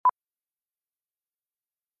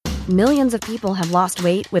Millions of people have lost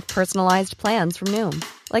weight with personalized plans from Noom.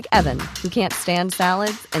 Like Evan, who can't stand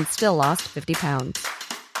salads and still lost 50 pounds.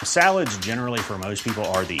 Salads generally for most people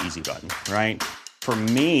are the easy button, right? For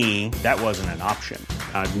me, that wasn't an option.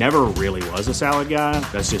 I never really was a salad guy.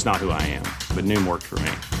 That's just not who I am. But Noom worked for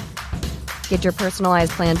me. Get your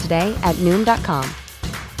personalized plan today at Noom.com.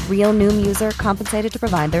 Real Noom user compensated to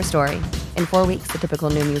provide their story. In 4 weeks, the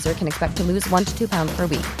typical Noom user can expect to lose 1 to 2 pounds per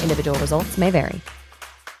week. Individual results may vary.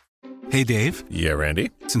 Hey, Dave. Yeah,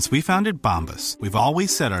 Randy. Since we founded Bombas, we've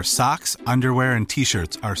always said our socks, underwear, and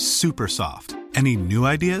T-shirts are super soft. Any new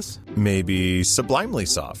ideas? Maybe sublimely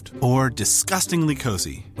soft. Or disgustingly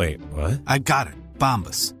cozy. Wait, what? I got it.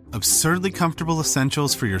 Bombas. Absurdly comfortable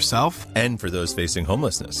essentials for yourself and for those facing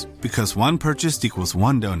homelessness. Because one purchased equals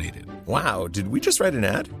one donated. Wow, did we just write an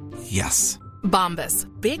ad? Yes. Bombas.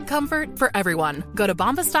 Big comfort for everyone. Go to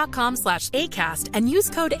bombas.com/ACAST and use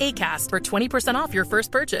code ACAST for 20% off your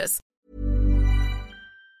first purchase.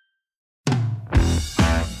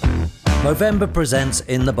 Movember presents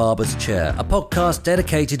In the Barber's Chair, a podcast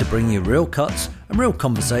dedicated to bringing you real cuts and real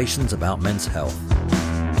conversations about men's health.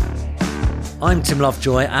 I'm Tim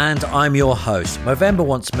Lovejoy and I'm your host. Movember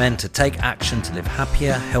wants men to take action to live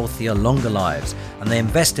happier, healthier, longer lives, and they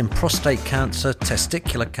invest in prostate cancer,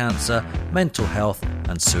 testicular cancer, mental health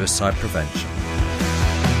and suicide prevention.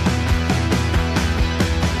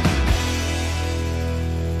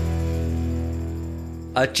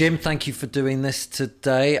 Jim, thank you for doing this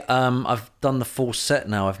today. I've done the full set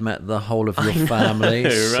now. I've met the whole of your family.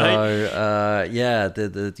 Right? So,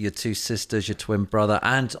 your two sisters, your twin brother,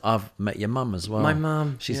 and I've met your mum as well. My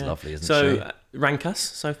mum. She's lovely, isn't she? So, rank us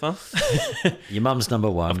so far. Your mum's number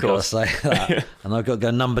one, of course. Gotta say that. And I've got to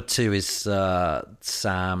go number two is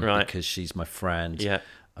Sam, right, because she's my friend. Yeah.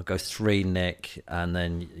 I'll go 3, Nick, and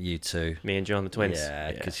then you two. Me and John, the twins.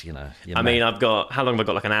 Yeah, because, you know. I mean, how long have I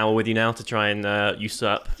got? Like an hour with you now to try and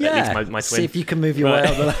usurp at least my twin? See if you can move your way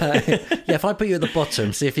up the line. Yeah, if I put you at the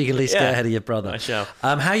bottom, see if you can at least get ahead of your brother. I shall.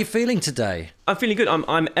 How are you feeling today? I'm feeling good.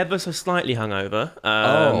 I'm ever so slightly hungover.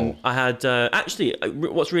 I had, actually,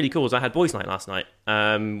 what's really cool is I had boys' night last night.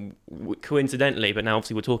 Coincidentally, but now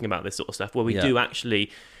obviously we're talking about this sort of stuff, where we do actually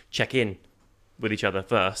check in with each other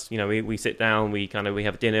first. You know, we sit down, we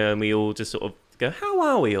have dinner, and we all just sort of go, how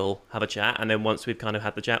are we all? Have a chat, and then once we've kind of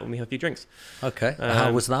had the chat, we have a few drinks. Okay.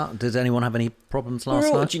 How was that? Did anyone have any problems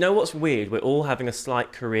last night? Do you know what's weird? We're all having a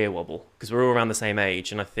slight career wobble because we're all around the same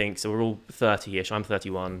age, and I think so. We're all 30-ish. I'm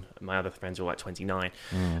 31. My other friends are all like 29,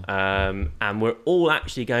 and we're all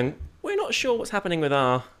actually going, we're not sure what's happening with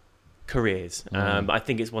our careers. But I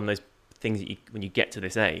think it's one of those things that when you get to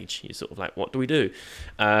this age, you're sort of like, what do we do?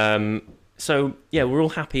 So, yeah, we're all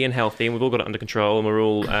happy and healthy, and we've all got it under control, and we're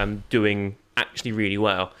all doing actually really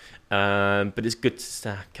well. But it's good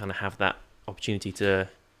to kind of have that opportunity to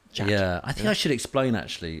chat. Yeah, I think I should explain,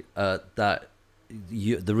 actually, that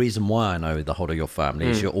the reason why I know the whole of your family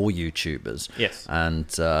is you're all YouTubers. Yes. And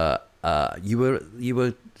you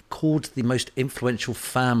were called the most influential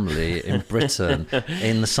family in Britain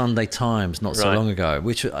in the Sunday Times not so long ago,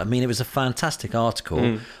 which, I mean, it was a fantastic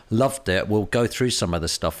article. Loved it. We'll go through some of the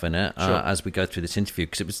stuff in it as we go through this interview,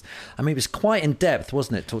 because it was quite in depth,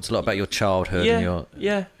 wasn't it? Talked a lot about your childhood and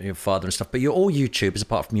your father and stuff. But you're all YouTubers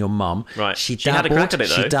apart from your mum. Right. She had a crack at it,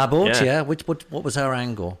 though. She dabbled, yeah. What was her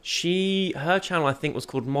angle? Her channel, I think, was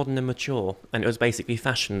called Modern and Mature, and it was basically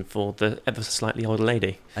fashion for the ever so slightly older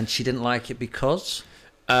lady. And she didn't like it because?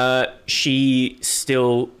 She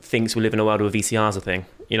still thinks we live in a world where VCR's a thing,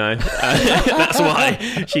 you know. That's why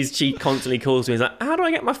she constantly calls me. She's like, how do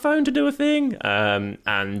I get my phone to do a thing?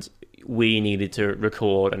 And we needed to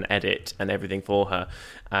record and edit and everything for her.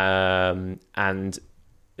 And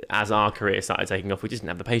as our career started taking off, we just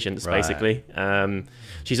didn't have the patience, basically.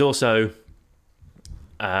 She's also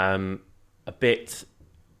a bit...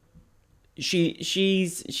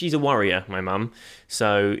 She's a warrior, my mum.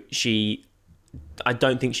 So I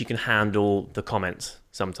don't think she can handle the comments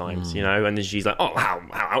sometimes, you know, and then she's like, oh, how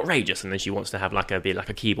outrageous, and then she wants to have be like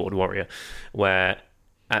a keyboard warrior, where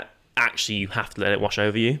actually you have to let it wash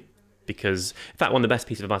over you, because in fact one of the best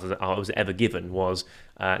pieces of advice I was ever given was,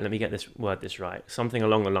 let me get this right, something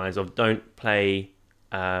along the lines of, don't play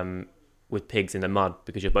with pigs in the mud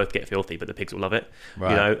because you'll both get filthy, but the pigs will love it.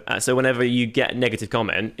 Right. You know, so whenever you get a negative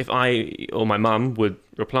comment, if I or my mum would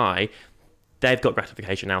reply, they've got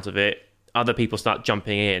gratification out of it. Other people start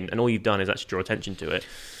jumping in, and all you've done is actually draw attention to it.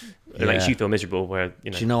 It makes you feel miserable. Where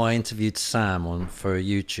Do you know, I interviewed Sam for a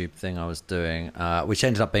YouTube thing I was doing, which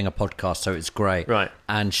ended up being a podcast, so it's great. Right.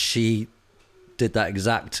 And she did that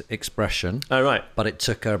exact expression. Oh, right. But it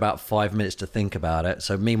took her about 5 minutes to think about it.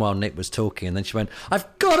 So meanwhile, Nick was talking, and then she went, "I've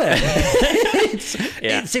got it."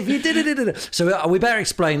 it's if you did it. So we better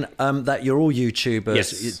explain that you're all YouTubers.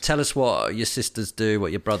 Yes. Tell us what your sisters do,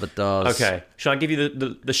 what your brother does. Okay. Shall I give you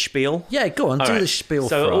the spiel? Yeah, go on. Do the spiel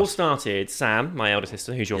So for it all us. started, Sam, my elder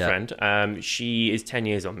sister, who's your friend. She is 10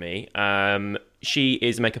 years on me. She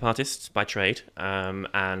is a makeup artist by trade,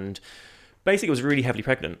 and basically was really heavily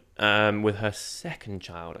pregnant with her second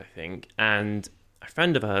child, I think. And a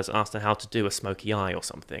friend of hers asked her how to do a smoky eye or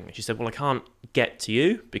something. And she said, well, I can't get to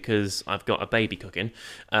you because I've got a baby cooking.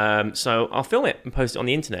 So I'll film it and post it on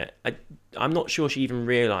the internet. I'm not sure she even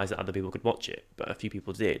realised that other people could watch it, but a few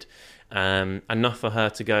people did. Enough for her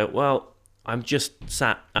to go, well, I'm just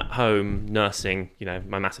sat at home nursing,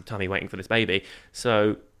 my massive tummy waiting for this baby.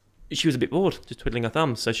 So she was a bit bored, just twiddling her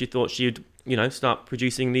thumbs. So she thought she'd, start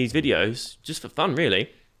producing these videos just for fun,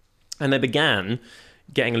 really. And they began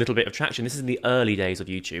getting a little bit of traction. This is in the early days of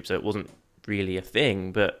YouTube, so it wasn't really a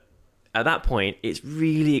thing. But at that point, it's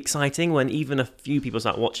really exciting when even a few people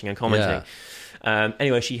start watching and commenting. Yeah.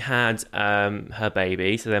 Anyway, she had her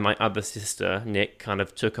baby. So then my other sister, Nick, kind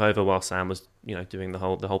of took over while Sam was, doing the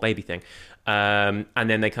whole baby thing. And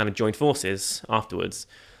then they kind of joined forces afterwards.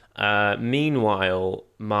 Meanwhile,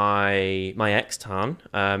 my ex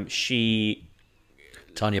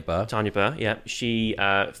Tanya Burr, yeah, she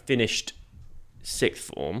finished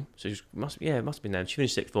sixth form, so it must have been then. She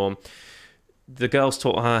finished sixth form. The girls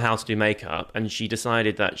taught her how to do makeup, and she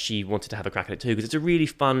decided that she wanted to have a crack at it too because it's a really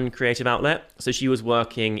fun creative outlet. So she was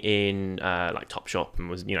working in like Topshop and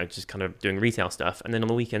was just kind of doing retail stuff, and then on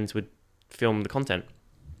the weekends would film the content.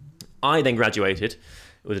 I then graduated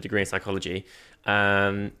with a degree in psychology,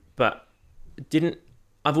 but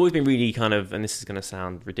I've always been really kind of, and this is going to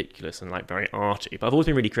sound ridiculous and like very arty, but I've always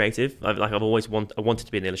been really creative. I wanted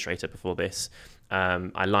to be an illustrator before this.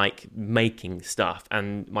 I like making stuff,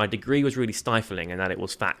 and my degree was really stifling in that it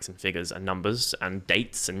was facts and figures and numbers and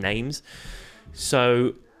dates and names.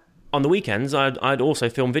 So on the weekends, I'd also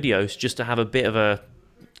film videos just to have a bit of a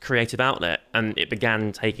creative outlet, and it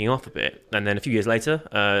began taking off a bit. And then a few years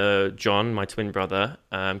later, John, my twin brother,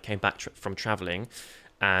 came back from traveling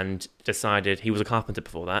and decided, he was a carpenter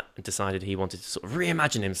before that, and decided he wanted to sort of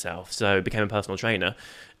reimagine himself. So became a personal trainer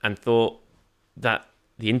and thought that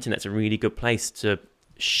the internet's a really good place to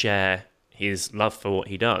share his love for what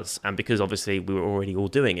he does. And because obviously we were already all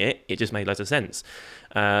doing it, it just made loads of sense.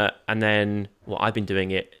 And then, I've been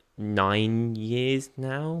doing it 9 years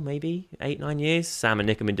now, maybe 8-9 years. Sam and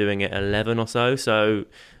Nick have been doing it 11 or so. So,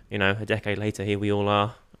 a decade later, here we all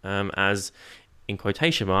are, as, in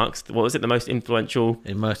quotation marks, what was it, the most influential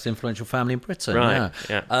family in Britain? Right.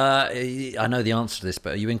 Yeah. I know the answer to this,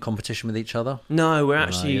 but are you in competition with each other? No, we're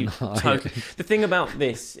actually the thing about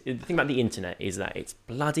the internet is that it's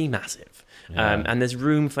bloody massive. And there's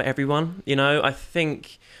room for everyone. I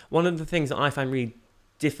think one of the things that I find really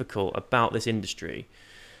difficult about this industry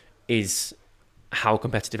is how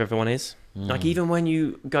competitive everyone is. Like, even when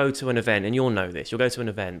you go to an event, and you'll know this, you'll go to an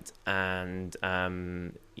event and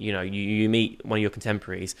you meet one of your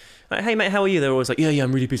contemporaries, like, hey mate, how are you? They're always like, yeah,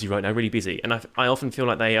 I'm really busy right now, really busy. And I often feel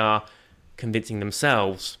like they are convincing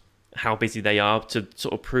themselves how busy they are to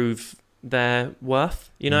sort of prove their worth,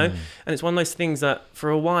 And it's one of those things that for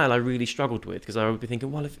a while I really struggled with, because I would be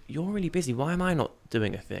thinking, well, if you're really busy, why am I not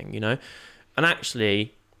doing a thing, And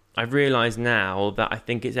actually, I've realised now that I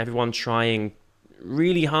think it's everyone trying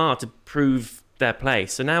really hard to prove their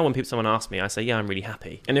place. So now when someone asks me, I say, yeah, I'm really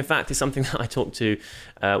happy. And in fact, it's something that I talked to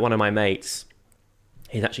one of my mates.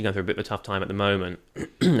 He's actually going through a bit of a tough time at the moment,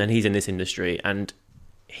 and he's in this industry, and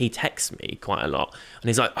he texts me quite a lot. And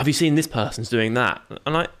he's like, have you seen this person's doing that? And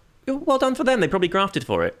I'm like, well done for them. They probably grafted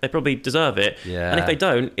for it. They probably deserve it. Yeah. And if they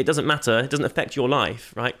don't, it doesn't matter. It doesn't affect your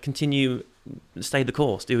life, right? Continue, stay the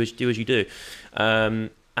course. Do as you do.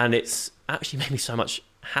 And it's actually made me so much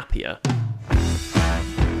happier.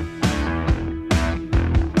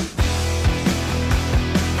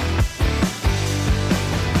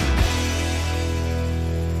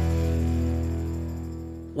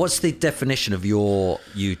 What's the definition of your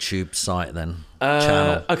YouTube site then?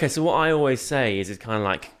 Channel? Okay, so what I always say is it's kind of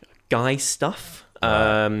like guy stuff,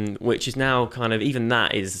 which is now kind of, even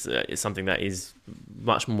that is something that is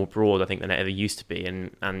much more broad, I think, than it ever used to be.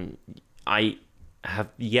 And I have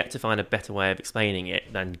yet to find a better way of explaining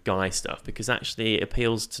it than guy stuff, because actually it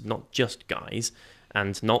appeals to not just guys.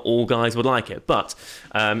 and not all guys would like it. But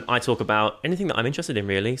I talk about anything that I'm interested in,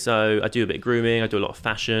 really. So I do a bit of grooming, I do a lot of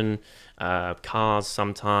fashion, cars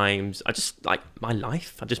sometimes. I just like my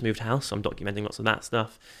life. I've just moved house, so I'm documenting lots of that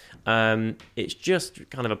stuff. It's just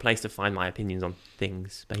kind of a place to find my opinions on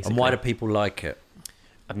things, basically. And why do people like it?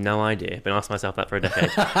 I've no idea. I've been asking myself that for a decade.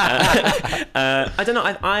 I don't know.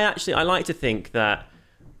 I like to think that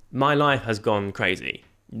my life has gone crazy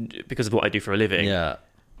because of what I do for a living. Yeah.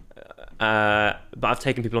 But I've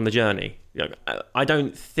taken people on the journey. I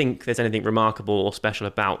don't think there's anything remarkable or special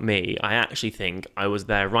about me. I actually think I was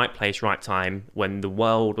there, right place, right time, when the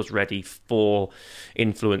world was ready for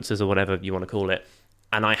influencers or whatever you want to call it.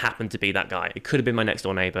 And I happened to be that guy. It could have been my next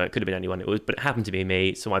door neighbour. It could have been anyone. But it happened to be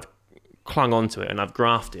me. So I've clung onto it and I've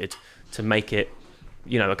grafted to make it,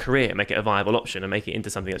 a career, make it a viable option, and make it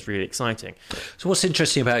into something that's really exciting. So what's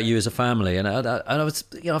interesting about you as a family, and I was,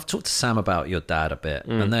 I've talked to Sam about your dad a bit,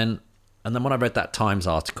 and then when I read that Times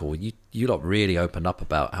article, you lot really opened up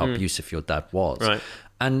about how abusive your dad was, right?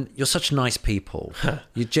 And you're such nice people,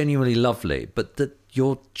 you're genuinely lovely, but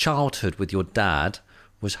your childhood with your dad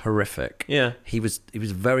was horrific. Yeah, he was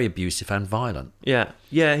very abusive and violent. Yeah,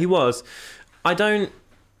 he was. I don't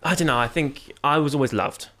know. I think I was always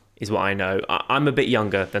loved, is what I know. I'm a bit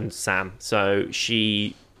younger than Sam, so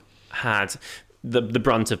she had the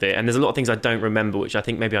brunt of it. And there's a lot of things I don't remember, which I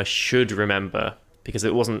think maybe I should remember, because I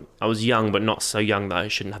was young, but not so young that I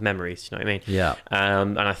shouldn't have memories. You know what I mean? Yeah.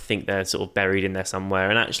 And I think they're sort of buried in there somewhere.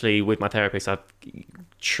 And actually, with my therapist, I've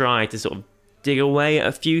tried to sort of dig away at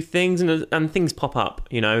a few things, and things pop up.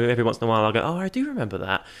 Every once in a while, I'll go, "Oh, I do remember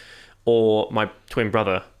that," or my twin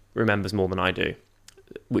brother remembers more than I do,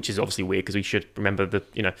 which is obviously weird because we should remember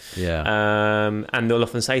Yeah. And they'll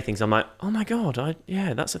often say things. I'm like, oh my god,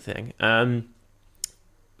 that's a thing.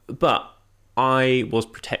 But I was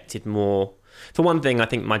protected more. For one thing, I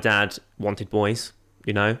think my dad wanted boys,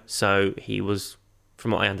 so he was,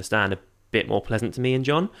 from what I understand, a bit more pleasant to me and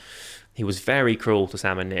John. He was very cruel to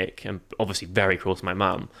Sam and Nick, and obviously very cruel to my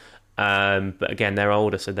mum. But again, they're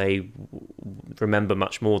older, so they remember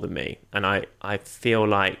much more than me, and I feel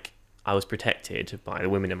like I was protected by the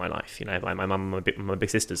women in my life, by my mum and my big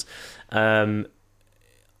sisters.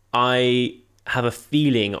 I have a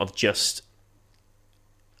feeling of just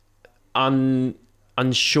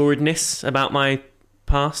unsureness about my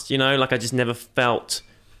past, like I just never felt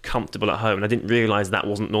comfortable at home, and I didn't realise that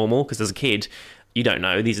wasn't normal, because as a kid, you don't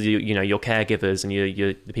know. These are your caregivers, and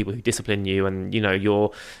you're the people who discipline you, and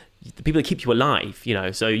you're the people that keep you alive.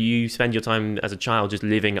 So you spend your time as a child just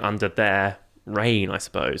living under their reign, I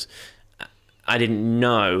suppose. I didn't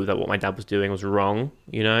know that what my dad was doing was wrong,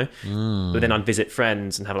 But then I'd visit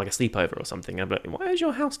friends and have like a sleepover or something. I'd be like, why does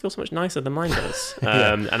your house feel so much nicer than mine does?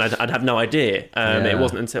 And I'd have no idea. It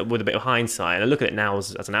wasn't until, with a bit of hindsight, and I look at it now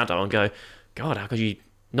as an adult and go, God, how could you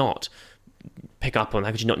not pick up on?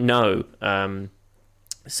 How could you not know? And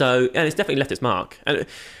it's definitely left its mark. And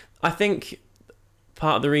I think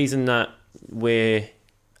part of the reason that we're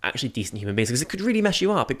actually decent human beings, because it could really mess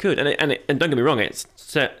you up. It could, and don't get me wrong, it's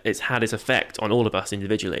had its effect on all of us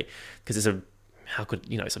individually, because it's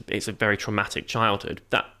a very traumatic childhood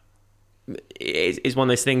that is one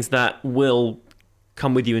of those things that will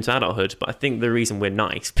come with you into adulthood. But I think the reason we're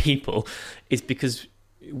nice people is because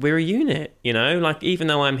we're a unit, like even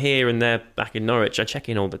though I'm here and they're back in Norwich, I check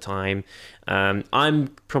in all the time. I'm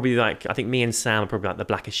probably I think me and Sam are probably like the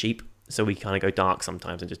blackest sheep. So we kind of go dark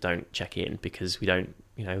sometimes and just don't check in, because we don't,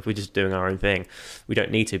 if we're just doing our own thing, we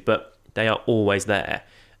don't need to. But they are always there,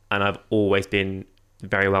 and I've always been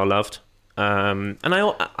very well loved. And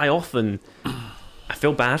I often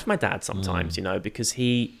feel bad for my dad sometimes, because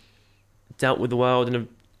he dealt with the world, and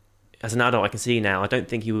as an adult, I can see now, I don't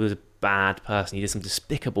think he was a bad person. He did some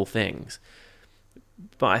despicable things,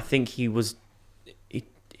 but I think he was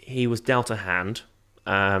dealt a hand.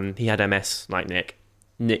 He had MS like Nick.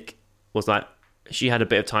 Nick was like, she had a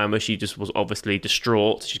bit of time where she just was obviously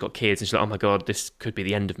distraught. She's got kids, and she's like, oh my God, this could be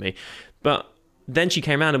the end of me. But then she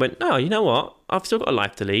came around and went, no, you know what? I've still got a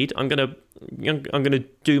life to lead. I'm gonna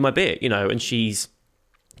do my bit, and she's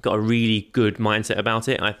got a really good mindset about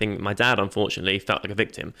it. I think my dad, unfortunately, felt like a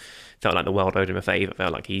victim, felt like the world owed him a favour,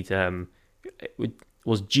 felt like he'd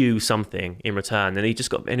was due something in return, and he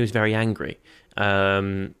was very angry.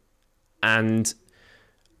 And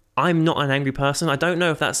I'm not an angry person. I don't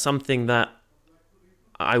know if that's something that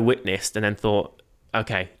I witnessed and then thought,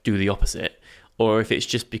 okay, do the opposite, or if it's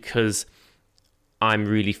just because I'm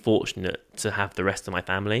really fortunate to have the rest of my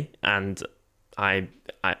family, and I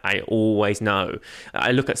always know.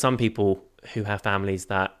 I look at some people who have families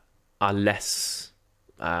that are less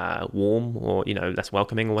warm or, less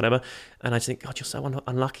welcoming or whatever. And I just think, God, you're so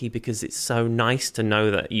unlucky, because it's so nice to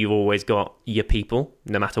know that you've always got your people,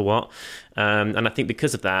 no matter what. And I think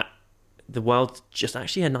because of that, the world's just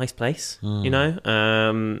actually a nice place,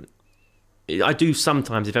 I do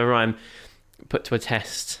sometimes, if ever I'm put to a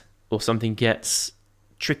test or something gets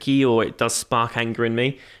tricky or it does spark anger in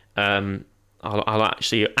me, I'll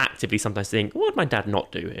actually actively sometimes think, what would my dad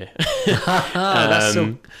not do here? That's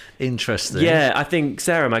so interesting. Yeah, I think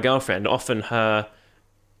Sarah, my girlfriend, often everyone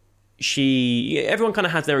kind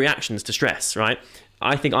of has their reactions to stress, right?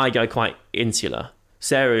 I think I go quite insular.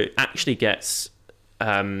 Sarah actually gets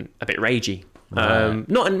a bit ragey. Right.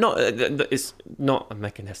 It's not. I'm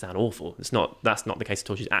making her sound awful. That's not the case at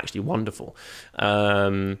all. She's actually wonderful.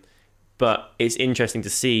 But it's interesting to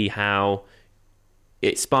see how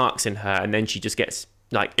it sparks in her, and then she just gets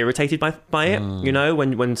like irritated by it. When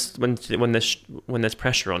there's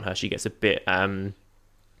pressure on her, she gets a bit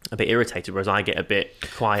irritated, whereas I get a bit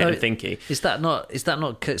quiet and thinky. Is that not?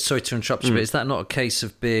 Sorry to interrupt you, but is that not a case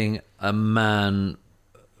of being a man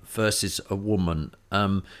versus a woman?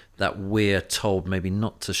 That we're told maybe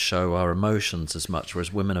not to show our emotions as much,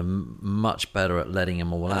 whereas women are much better at letting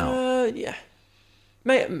them all out. Yeah,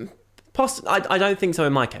 I don't think so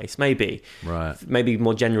in my case. Maybe, right? Maybe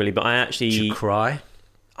more generally, but I actually. Do you cry?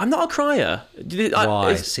 I'm not a crier.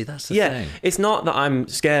 Why? See, that's the thing. It's not that I'm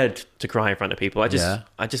scared to cry in front of people. I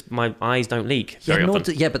just my eyes don't leak very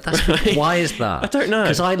often. But that's why is that? I don't know.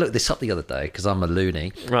 Because I looked this up the other day because I'm a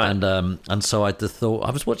loony, right? And so I thought I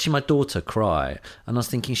was watching my daughter cry, and I was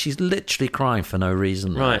thinking she's literally crying for no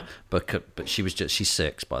reason, right? But she's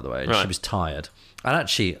 6, by the way, and right. She was tired. And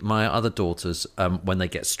actually, my other daughters, when they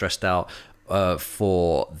get stressed out.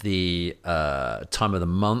 For the time of the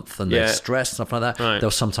month and they're stressed and stuff like that, right.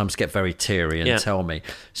 They'll sometimes get very teary and tell me.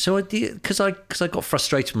 So because I got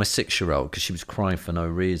frustrated with my 6-year-old because she was crying for no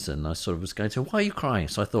reason. I sort of was going to, why are you crying?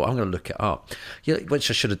 So I thought, I'm going to look it up. Which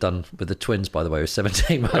I should have done with the twins, by the way, who were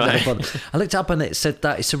 17. Right. I looked up and it said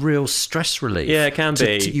that it's a real stress relief. Yeah, it can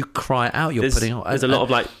be. You cry out, there's a lot of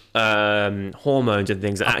like hormones and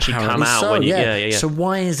things that actually come out when you yeah. So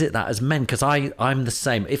why is it that as men, because I'm the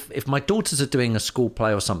same, if my daughters are doing a school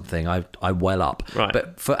play or something, I well up, right.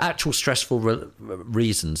 But for actual stressful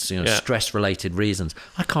reasons, stress related reasons,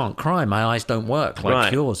 I can't cry, my eyes don't work like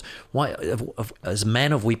right. yours. Why as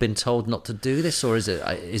men have we been told not to do this, or is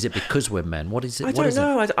it because we're men? What is it? I don't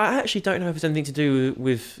know. I actually don't know if it's anything to do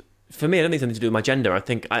with, for me I don't think it's anything to do with my gender.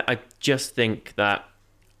 I just think that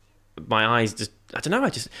my eyes just, I don't know.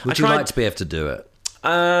 Would you like to be able to do it?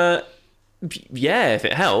 Yeah, if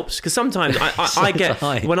it helps, because sometimes I get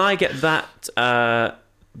when I get that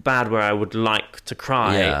bad where I would like to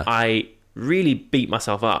cry, I really beat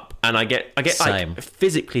myself up, and I get like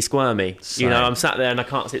physically squirmy. Same. I'm sat there and I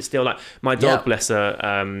can't sit still. Like my dog, bless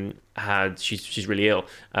her, she's really ill,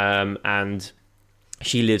 and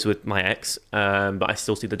she lives with my ex, but I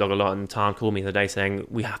still see the dog a lot. And Tan called me the other day saying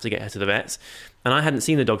we have to get her to the vets. And I hadn't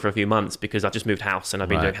seen the dog for a few months because I've just moved house and I've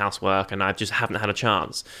been doing housework and I just haven't had a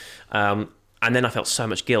chance. And then I felt so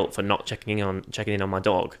much guilt for not checking in on my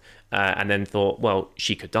dog, and then thought, well,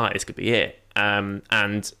 she could die. This could be it.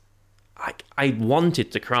 And I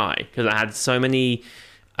wanted to cry because I had so many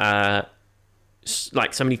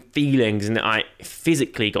feelings, and I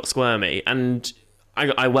physically got squirmy, and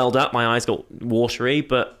I welled up, my eyes got watery,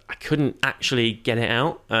 but I couldn't actually get it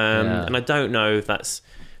out. And I don't know if that's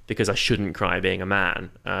because I shouldn't cry being a man.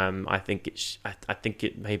 I think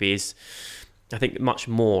it maybe is. I think much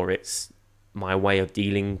more it's my way of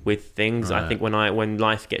dealing with things. Right. I think when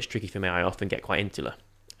life gets tricky for me, I often get quite insular,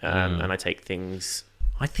 and I take things.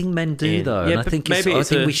 I think men do though, and I think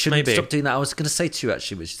we shouldn't stop doing that. I was going to say to you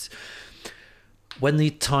actually, which is, when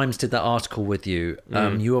the Times did that article with you,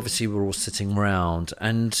 you obviously were all sitting round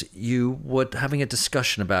and you were having a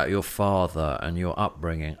discussion about your father and your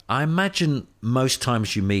upbringing. I imagine most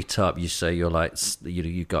times you meet up, you say you're like,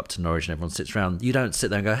 you go up to Norwich and everyone sits around. You don't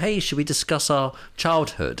sit there and go, hey, should we discuss our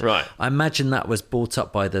childhood? Right. I imagine that was brought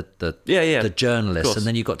up by the journalist, and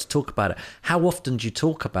then you got to talk about it. How often do you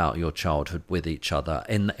talk about your childhood with each other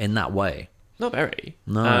in that way? Not very.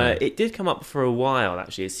 No. It did come up for a while,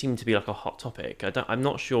 actually. It seemed to be like a hot topic. I'm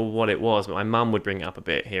not sure what it was, but my mum would bring it up a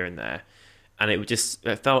bit here and there. And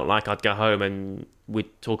it felt like I'd go home and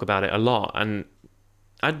we'd talk about it a lot. And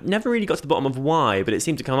I never really got to the bottom of why, but it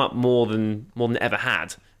seemed to come up more than it ever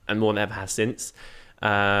had, and more than it ever has since.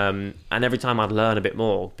 And every time I'd learn a bit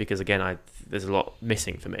more, because again, there's a lot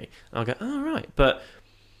missing for me. And I'll go, oh, right. But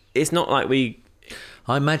it's not like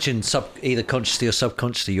I imagine either consciously or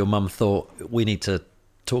subconsciously, your mum thought we need to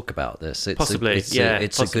talk about this. It's possibly,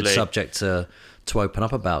 it's a good subject to to open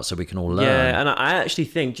up about, so we can all learn. Yeah, and I actually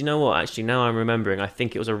think, do you know what? Actually, now I'm remembering, I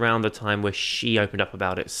think it was around the time where she opened up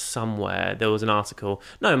about it somewhere. There was an article.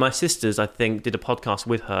 No, my sisters, I think, did a podcast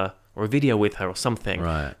with her or a video with her or something,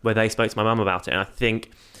 right, where they spoke to my mum about it. And I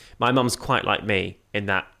think my mum's quite like me in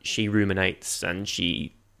that she ruminates and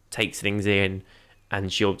she takes things in,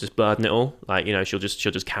 and she'll just burden it all. Like, you know, she'll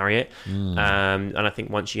just carry it. And I think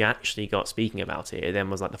once she actually got speaking about it then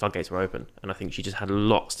was like the floodgates were open. And I think she just had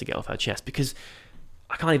lots to get off her chest, because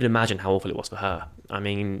I can't even imagine how awful it was for her. I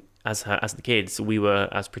mean, as the kids, we were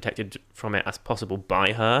as protected from it as possible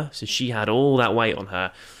by her. So she had all that weight on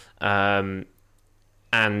her.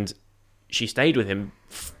 And she stayed with him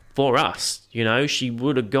for us. You know, she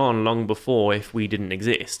would have gone long before if we didn't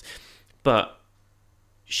exist. But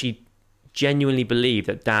she genuinely believed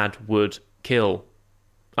that Dad would kill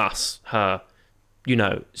us, her, you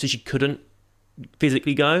know, so she couldn't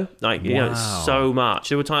physically go. Like, you know, so much.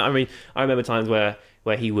 There were times, I mean, I remember times where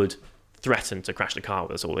he would threaten to crash the car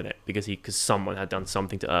with us all in it because someone had done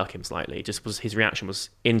something to irk him slightly. It just was, his reaction was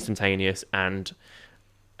instantaneous and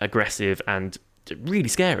aggressive and really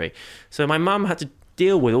scary. So my mum had to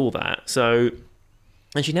deal with all that. So,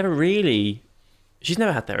 and she's never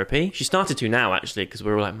had therapy. She started to now, actually, because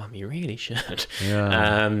we were all like, Mum, you really should.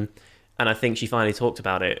 Yeah. And I think she finally talked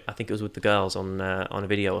about it. I think it was with the girls on a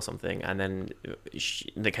video or something. And then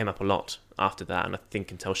they came up a lot after that. And I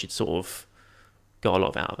think until she'd sort of got a lot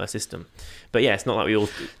of it out of her system. But yeah, it's not like we all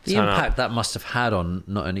the impact that must have had on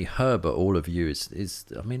not only her but all of you is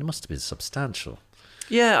I mean, it must have been substantial.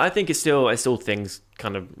 Yeah, I think it's still things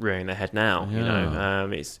kind of rearing their head now. Yeah. You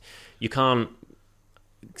know, you can't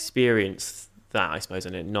experience that, I suppose,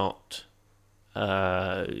 and it not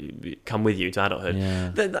come with you to adulthood.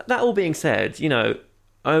 Yeah. That all being said, you know,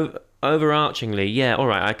 overarchingly, yeah, all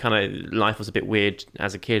right, life was a bit weird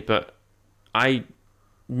as a kid, but I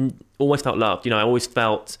always felt loved. You know, I always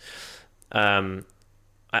felt, I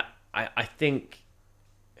think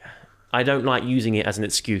I don't like using it as an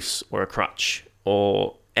excuse or a crutch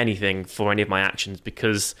or anything for any of my actions,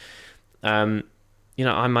 because, you know,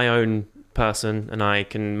 I'm my own person and I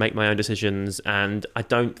can make my own decisions, and I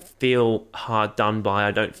don't feel hard done by.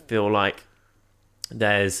 I don't feel like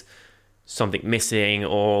there's something missing,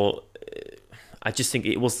 or I just think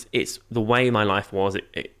it's the way my life was.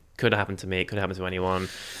 It could have happened to me. It could have happened to anyone.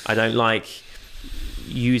 I don't like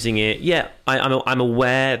using it. Yeah, I'm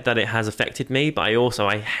aware that it has affected me, but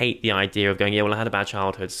I hate the idea of going, yeah, well, I had a bad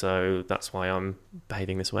childhood, so that's why I'm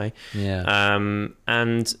behaving this way. Yeah.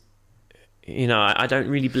 And you know, I don't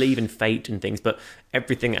really believe in fate and things, but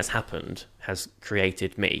everything that's happened has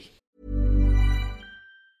created me.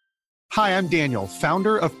 Hi, I'm Daniel,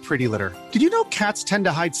 founder of Pretty Litter. Did you know cats tend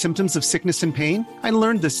to hide symptoms of sickness and pain? I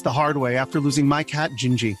learned this the hard way after losing my cat,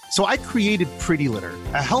 Gingy. So I created Pretty Litter,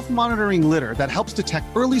 a health monitoring litter that helps detect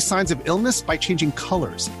early signs of illness by changing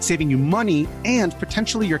colors, saving you money and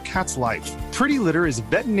potentially your cat's life. Pretty Litter is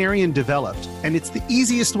veterinarian developed, and it's the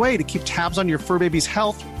easiest way to keep tabs on your fur baby's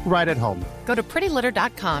health right at home. Go to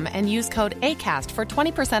prettylitter.com and use code ACAST for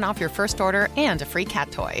 20% off your first order and a free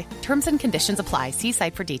cat toy. Terms and conditions apply. See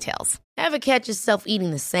site for details. Ever catch yourself eating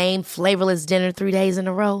the same flavorless dinner 3 days in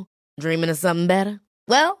a row? Dreaming of something better?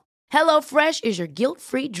 Well, HelloFresh is your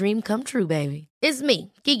guilt-free dream come true, baby. It's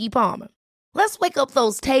me, Keke Palmer. Let's wake up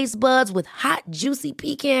those taste buds with hot, juicy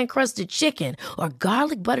pecan-crusted chicken or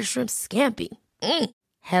garlic butter shrimp scampi.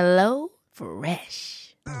 Hello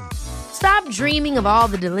Fresh. Stop dreaming of all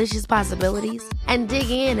the delicious possibilities and dig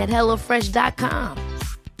in at HelloFresh.com.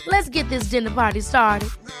 Let's get this dinner party started.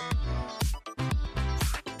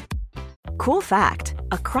 Cool fact,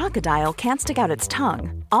 a crocodile can't stick out its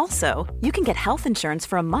tongue. Also, you can get health insurance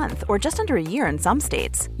for a month or just under a year in some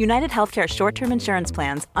states. United Healthcare short-term insurance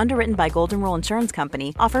plans, underwritten by Golden Rule Insurance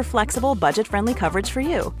Company, offer flexible, budget-friendly coverage for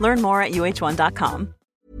you. Learn more at UH1.com.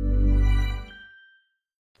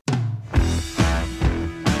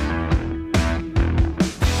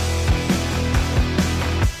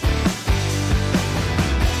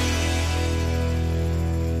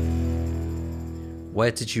 Where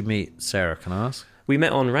did you meet Sarah, can I ask? We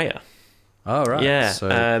met on Raya. Oh, right. Yeah.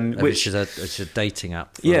 So, which it's a dating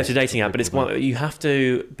app. Yeah, it's a dating app, but it's one, you have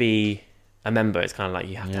to be a member. It's kind of like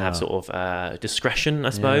you have to have sort of discretion, I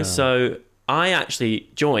suppose. Yeah. So I actually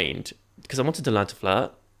joined because I wanted to learn to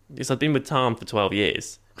flirt, because I'd been with Tom for 12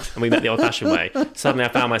 years. And we met the old-fashioned way. Suddenly I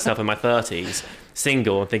found myself in my 30s,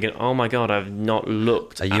 single, and thinking, oh my God, I've not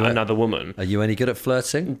looked at another woman. Are you any good at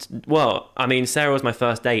flirting? Well, I mean, Sarah was my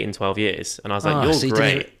first date in 12 years. And I was like, you're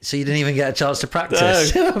great. So you didn't even get a chance to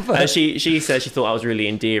practice? No. She said she thought I was really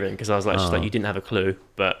endearing, because I was like, she's like, you didn't have a clue,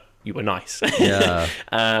 but you were nice. Yeah.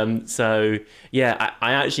 So, yeah,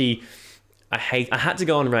 I actually... I had to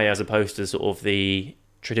go on Ray as opposed to sort of the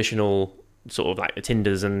traditional sort of like the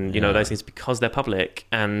Tinders and those things, because they're public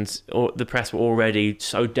and the press were already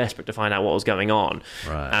so desperate to find out what was going on.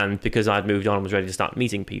 Right. And because I'd moved on and was ready to start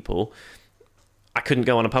meeting people, I couldn't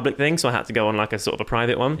go on a public thing, so I had to go on like a sort of a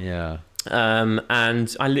private one. Yeah.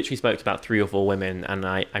 And I literally spoke to about 3 or 4 women, and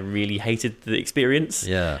I really hated the experience.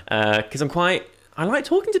 Yeah. Because I like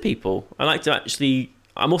talking to people.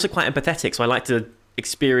 I'm also quite empathetic, so I like to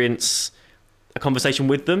experience a conversation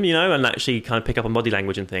with them, and actually kind of pick up on body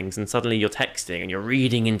language and things. And suddenly you're texting and you're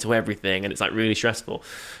reading into everything, and it's like really stressful.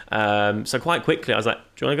 So quite quickly I was like,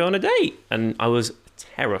 do you want to go on a date? And I was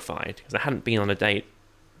terrified because I hadn't been on a date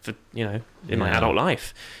for, in my adult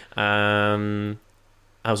life. I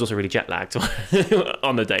was also really jet lagged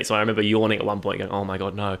on the date. So I remember yawning at one point going, oh my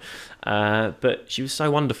God, no. But she was so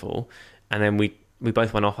wonderful. And then we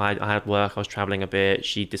both went off. I had work. I was traveling a bit.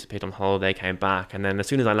 She disappeared on holiday, came back. And then as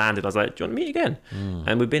soon as I landed, I was like, do you want to meet again?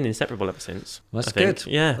 And we've been inseparable ever since. That's good.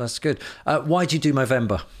 Yeah. That's good. Why do you do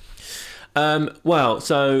Movember? For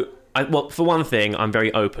one thing, I'm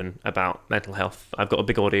very open about mental health. I've got a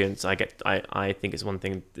big audience. I think it's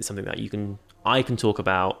something that I can talk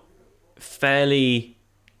about fairly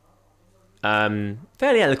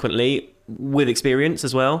eloquently, with experience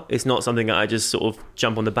as well. It's not something that I just sort of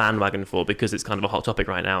jump on the bandwagon for because it's kind of a hot topic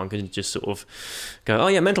right now and can just sort of go, oh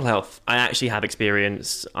yeah, mental health. I actually have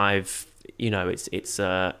experience. It's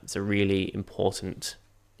a really important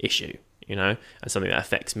issue, and something that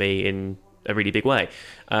affects me in a really big way.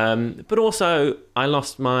 But also, I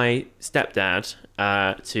lost my stepdad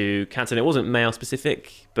to cancer, and it wasn't male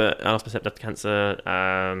specific, but I lost my stepdad to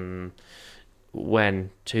cancer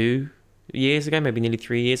when 2 years ago, maybe nearly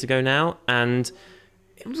 3 years ago now, and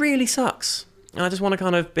it really sucks. And I just want to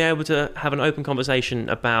kind of be able to have an open conversation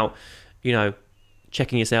about,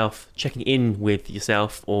 checking in with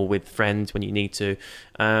yourself or with friends when you need to.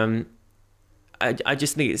 I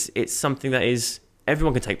just think it's something that is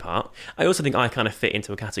everyone can take part. I also think I kind of fit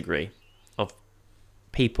into a category of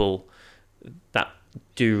people that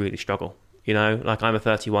do really struggle. Like I'm a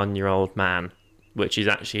 31-year-old man, which is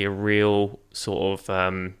actually a real sort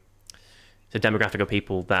of the demographic of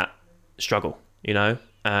people that struggle,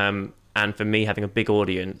 and for me, having a big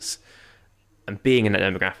audience and being in that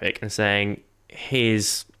demographic and saying,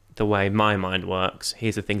 here's the way my mind works,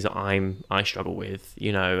 here's the things that I struggle with,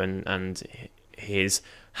 and here's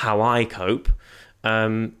how I cope.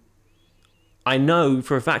 I know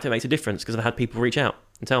for a fact it makes a difference because I've had people reach out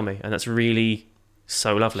and tell me, and that's really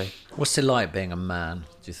so lovely. What's it like being a man,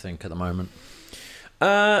 do you think, at the moment?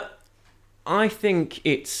 I think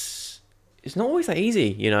it's not always that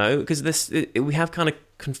easy, because we have kind of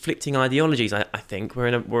conflicting ideologies. I think we're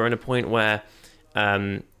in a point where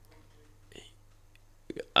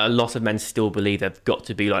a lot of men still believe they've got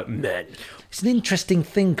to be like men. It's an interesting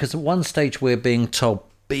thing because at one stage we're being told,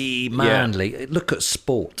 be manly. Yeah. Look at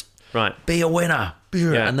sport. Right. Be a winner.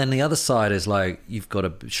 Yeah. And then the other side is like, you've got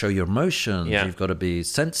to show your emotions. Yeah. You've got to be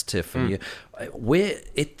sensitive. And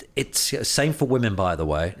it's same for women, by the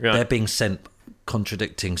way. Yeah. They're being sent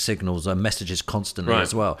contradicting signals and messages constantly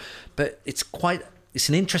as well. But it's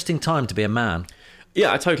an interesting time to be a man.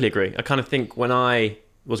 Yeah, I totally agree. I kind of think when I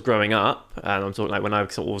was growing up, and I'm talking like when I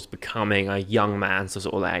sort of was becoming a young man, so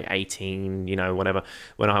sort of like 18, whatever,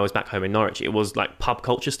 when I was back home in Norwich, it was like pub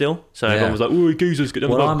culture still. So everyone was like, oh, geezers, get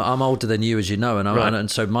them. Well, I'm older than you, as you know,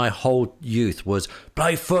 and so my whole youth was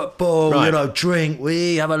play football, drink,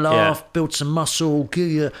 have a laugh, build some muscle,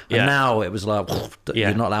 and now it was like,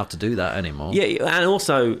 you're not allowed to do that anymore. Yeah, and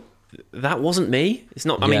also, that wasn't me. It's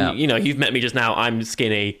not, I mean, you've met me just now, I'm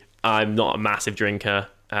skinny, I'm not a massive drinker.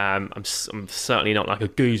 I'm certainly not like a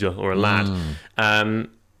geezer or a lad. And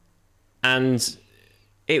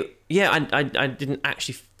I didn't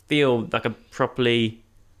actually feel like a properly,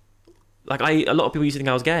 like a lot of people used to think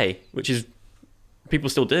I was gay, which is, people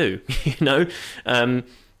still do,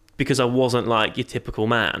 because I wasn't like your typical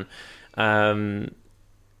man. I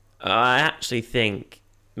actually think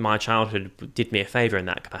my childhood did me a favour in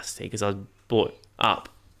that capacity because I was brought up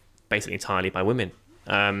basically entirely by women,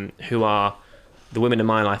 who are, the women in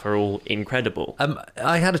my life are all incredible.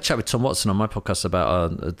 I had a chat with Tom Watson on my podcast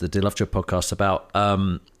about the Dear Lovejoy podcast about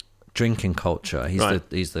drinking culture.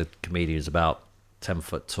 He's the comedian who's about 10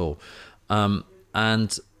 foot tall,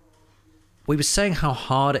 and we were saying how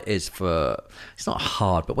hard it is it's not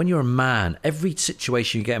hard, but when you're a man, every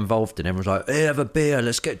situation you get involved in, everyone's like, hey, have a beer,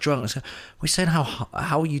 let's get drunk. We're saying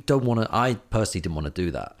how you don't want to. I personally didn't want to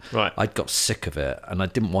do that. Right. I got sick of it, and I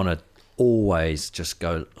didn't want to always just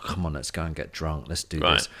go, come on, let's go and get drunk, let's do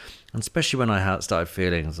this. And especially when I started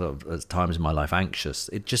feeling sort of, at times in my life, anxious,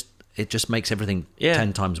 it just it just makes everything Yeah.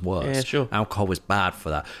 10 times worse. Yeah, sure. Alcohol is bad for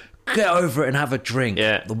that. Get over it and have a drink.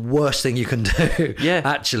 Yeah. The worst thing you can do. Yeah.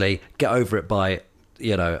 Actually, get over it by,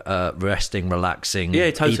 resting, relaxing, Yeah,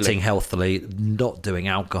 totally. eating healthily, not doing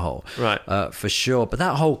alcohol. Right. For sure. But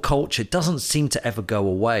that whole culture doesn't seem to ever go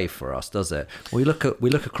away for us, does it? We look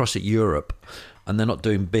across at Europe, and they're not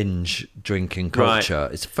doing binge drinking culture.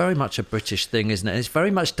 Right. It's very much a British thing, isn't it? It very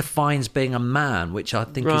much defines being a man, which I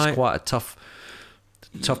think is quite a tough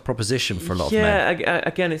proposition for a lot of men. Yeah,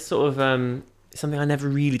 again, it's sort of something I never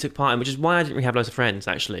really took part in, which is why I didn't really have loads of friends,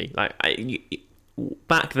 actually. Like,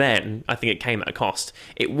 back then, I think it came at a cost.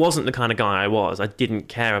 It wasn't the kind of guy I was. I didn't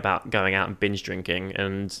care about going out and binge drinking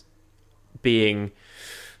and being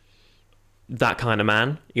that kind of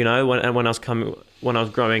man, when I was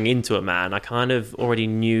growing into a man, I kind of already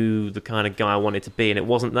knew the kind of guy I wanted to be, and it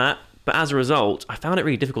wasn't that. But as a result, I found it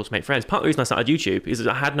really difficult to make friends. Part of the reason I started YouTube is that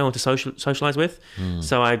I had no one to socialize with,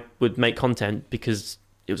 so I would make content because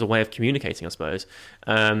it was a way of communicating, I suppose.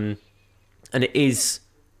 And it is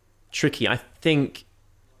tricky. I think,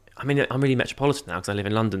 I'm really metropolitan now because I live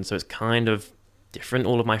in London, so it's kind of different.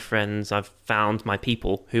 All of my friends, I've found my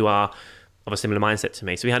people who are of a similar mindset to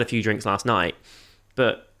me. So we had a few drinks last night,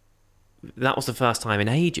 but that was the first time in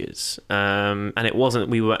ages. And it wasn't,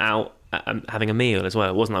 we were out having a meal as well.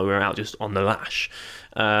 It wasn't like we were out just on the lash.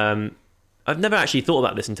 I've never actually thought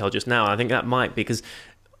about this until just now. I think that might be because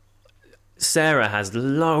Sarah has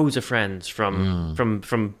loads of friends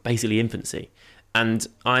from basically infancy. And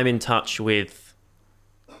I'm in touch with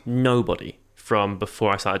nobody from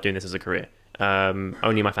before I started doing this as a career.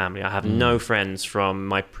 Only my family. I have no friends from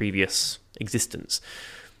my previous existence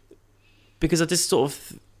because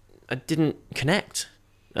I didn't connect.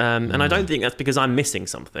 And I don't think that's because I'm missing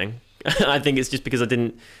something. I think it's just because I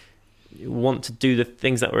didn't want to do the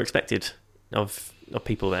things that were expected of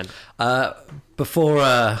people then.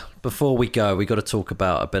 Before we go, we got to talk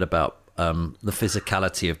a bit about the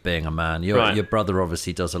physicality of being a man. Your brother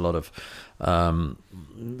obviously does a lot of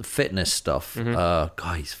fitness stuff.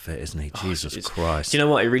 God, he's fit, isn't he? Jesus Christ. Do you know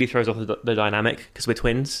what? It really throws off the dynamic because we're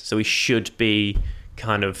twins, so we should be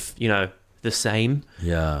kind of, the same.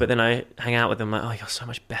 Yeah. But then I hang out with them like, oh, you're so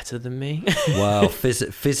much better than me. Well,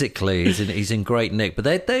 physically, he's in great nick.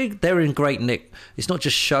 But they're in great nick. It's not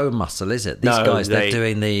just show muscle, is it? These guys, they're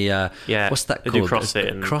doing the what's that called? They do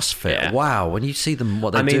CrossFit. CrossFit. Yeah. Wow. When you see them,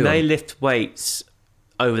 what they do. They lift weights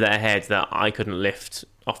over their heads that I couldn't lift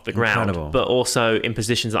off the ground. Incredible. But also in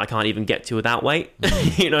positions that I can't even get to without weight.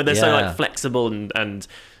 They're so like flexible and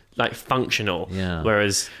like functional. Yeah.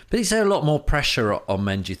 Whereas, but is there a lot more pressure on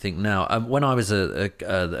men, do you think, now? When I was a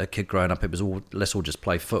kid growing up, it was all, let's all just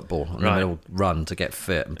play football and then we'd all run to get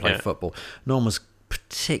fit and play football. No one was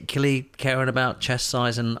particularly caring about chest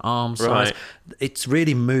size and arm size. It's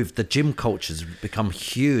really moved. The gym culture's become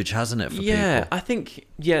huge, hasn't it, for people? I think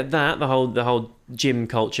the whole gym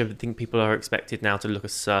culture. I think people are expected now to look a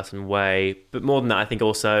certain way, but more than that, I think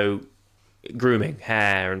also grooming,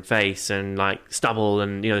 hair and face and like stubble,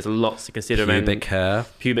 and there's lots to consider. Pubic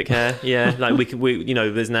hair, yeah. Like we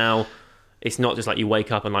there's now, it's not just like you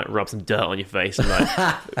wake up and like rub some dirt on your face and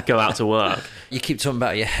like go out to work. You keep talking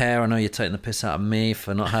about your hair. I know you're taking the piss out of me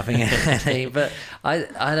for not having any, but I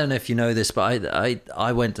don't know if you know this, but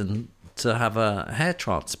I went to have a hair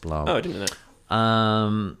transplant. Oh, I didn't know that.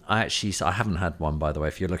 I haven't had one, by the way,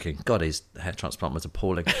 if you're looking. God, his hair transplant was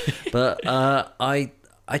appalling. But I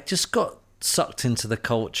just got sucked into the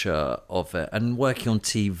culture of it, and working on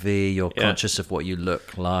TV, you're conscious of what you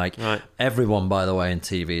look like. Right. Everyone, by the way, in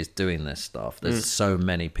TV is doing this stuff. There's so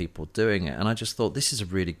many people doing it, and I just thought this is a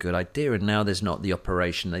really good idea. And now there's not the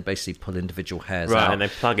operation; they basically pull individual hairs out and they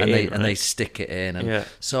plug it in, and they stick it in. And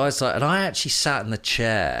so I was like, and I actually sat in the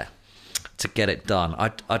chair to get it done.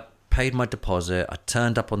 I paid my deposit. I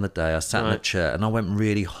turned up on the day. I sat in the chair, and I went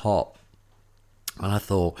really hot. And I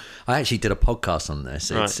thought, I actually did a podcast on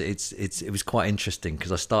this. It was quite interesting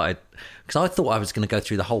because I thought I was going to go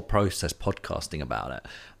through the whole process podcasting about it.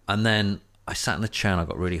 And then I sat in the chair and I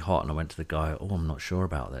got really hot, and I went to the guy, oh, I'm not sure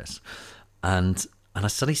about this. And I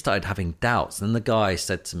suddenly started having doubts. And the guy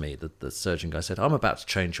said to me, the surgeon guy said, I'm about to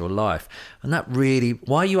change your life. And that really,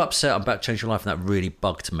 why are you upset I'm about to change your life? And that really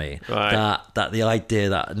bugged me. Right. That the idea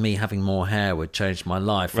that me having more hair would change my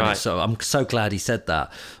life. Right. And so I'm so glad he said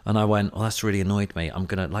that. And I went, oh, that's really annoyed me. I'm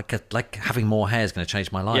going to, like having more hair is going to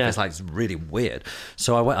change my life. Yeah. It's really weird.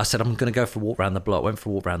 So I said, I'm going to go for a walk around the block. Went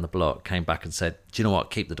for a walk around the block, came back and said, do you know what?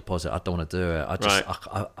 Keep the deposit. I don't want to do it.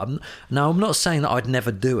 I'm not saying that I'd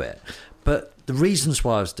never do it, but the reasons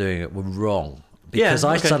why I was doing it were wrong. because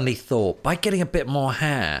I okay. suddenly thought, by getting a bit more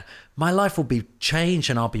hair, my life will be changed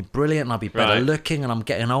and I'll be brilliant and I'll be better Right. looking and I'm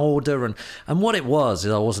getting older. And what it was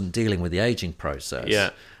is I wasn't dealing with the aging process.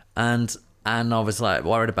 Yeah. And I was like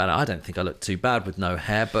worried about it. I don't think I look too bad with no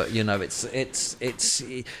hair, but you know, it's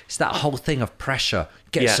that whole thing of pressure.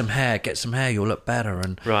 Get some hair, you'll look better.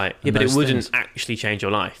 And Right. and But it those wouldn't things. actually change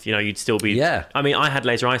your life. You know, you'd still be. Yeah. I mean, I had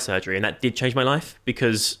laser eye surgery, and that did change my life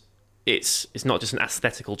because it's not just an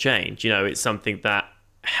aesthetical change. You know, it's something that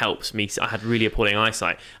helps me. I had really appalling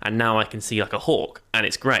eyesight, and now I can see like a hawk, and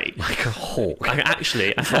it's great. Like a hawk. I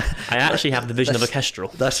actually have the vision of a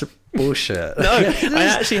kestrel. That's bullshit. No, I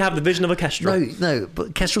actually have the vision of a kestrel. No,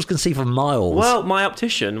 but kestrels can see for miles. Well, my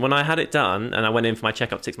optician, when I had it done, and I went in for my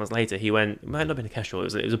checkup 6 months later, he went, it might not have been a kestrel, it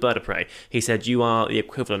was a bird of prey. He said, you are the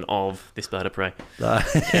equivalent of this bird of prey.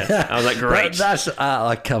 Yeah. I was like, great.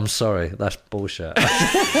 I'm sorry, that's bullshit.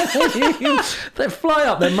 They fly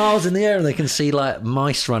up, they're miles in the air, and they can see like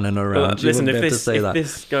mice running around. Listen, if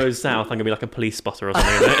this goes south, I'm going to be like a police spotter or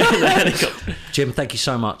something in the helicopter. Jim, thank you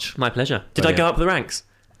so much. My pleasure. Did I go up the ranks?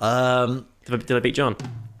 Did I beat John?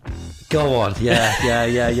 Go on, yeah.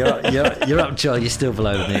 You're up, John. You're still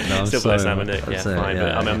below Nick now. Still below Sam and Nick. Yeah, fine.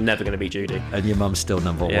 But I'm never going to beat Judy. And your mum's still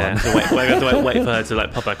number one. We have to wait for her to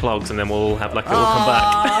like pop her clogs, and then we'll have like we'll come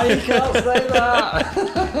back. You can't say that.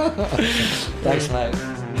 Thanks, mate.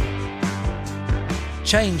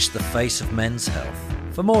 Change the face of men's health.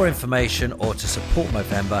 For more information or to support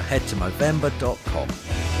Movember, head to Movember.com.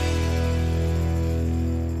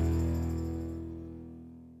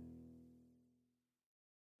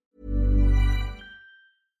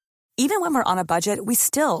 Even when we're on a budget, we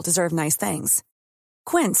still deserve nice things.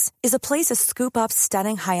 Quince is a place to scoop up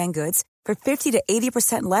stunning high-end goods for 50 to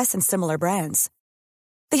 80% less than similar brands.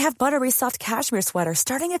 They have buttery soft cashmere sweaters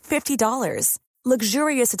starting at $50,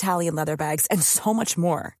 luxurious Italian leather bags, and so much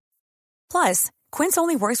more. Plus, Quince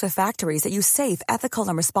only works with factories that use safe, ethical,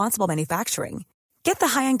 and responsible manufacturing. Get the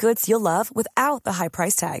high-end goods you'll love without the high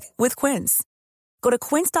price tag with Quince. Go to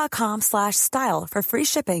quince.com/style for free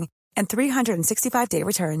shipping and 365-day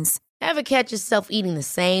returns. Ever catch yourself eating the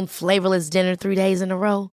same flavorless dinner 3 days in a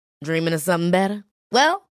row? Dreaming of something better?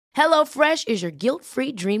 Well, HelloFresh is your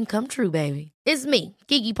guilt-free dream come true, baby. It's me,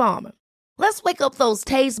 Keke Palmer. Let's wake up those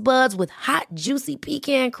taste buds with hot, juicy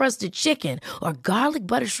pecan-crusted chicken or garlic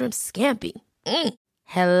butter shrimp scampi.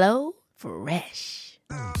 Hello Fresh.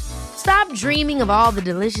 Stop dreaming of all the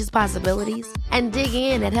delicious possibilities and dig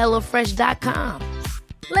in at HelloFresh.com.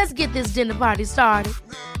 Let's get this dinner party started.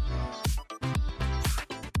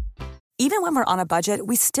 Even when we're on a budget,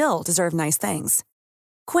 we still deserve nice things.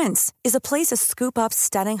 Quince is a place to scoop up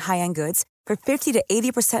stunning high-end goods for 50 to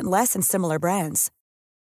 80% less than similar brands.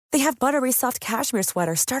 They have buttery soft cashmere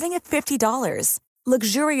sweaters starting at $50,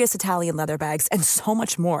 luxurious Italian leather bags, and so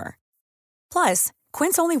much more. Plus,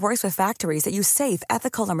 Quince only works with factories that use safe,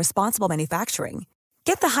 ethical, and responsible manufacturing.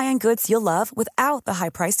 Get the high-end goods you'll love without the high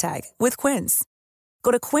price tag with Quince.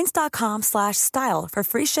 Go to quince.com/style for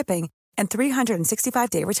free shipping and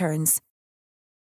 365-day returns.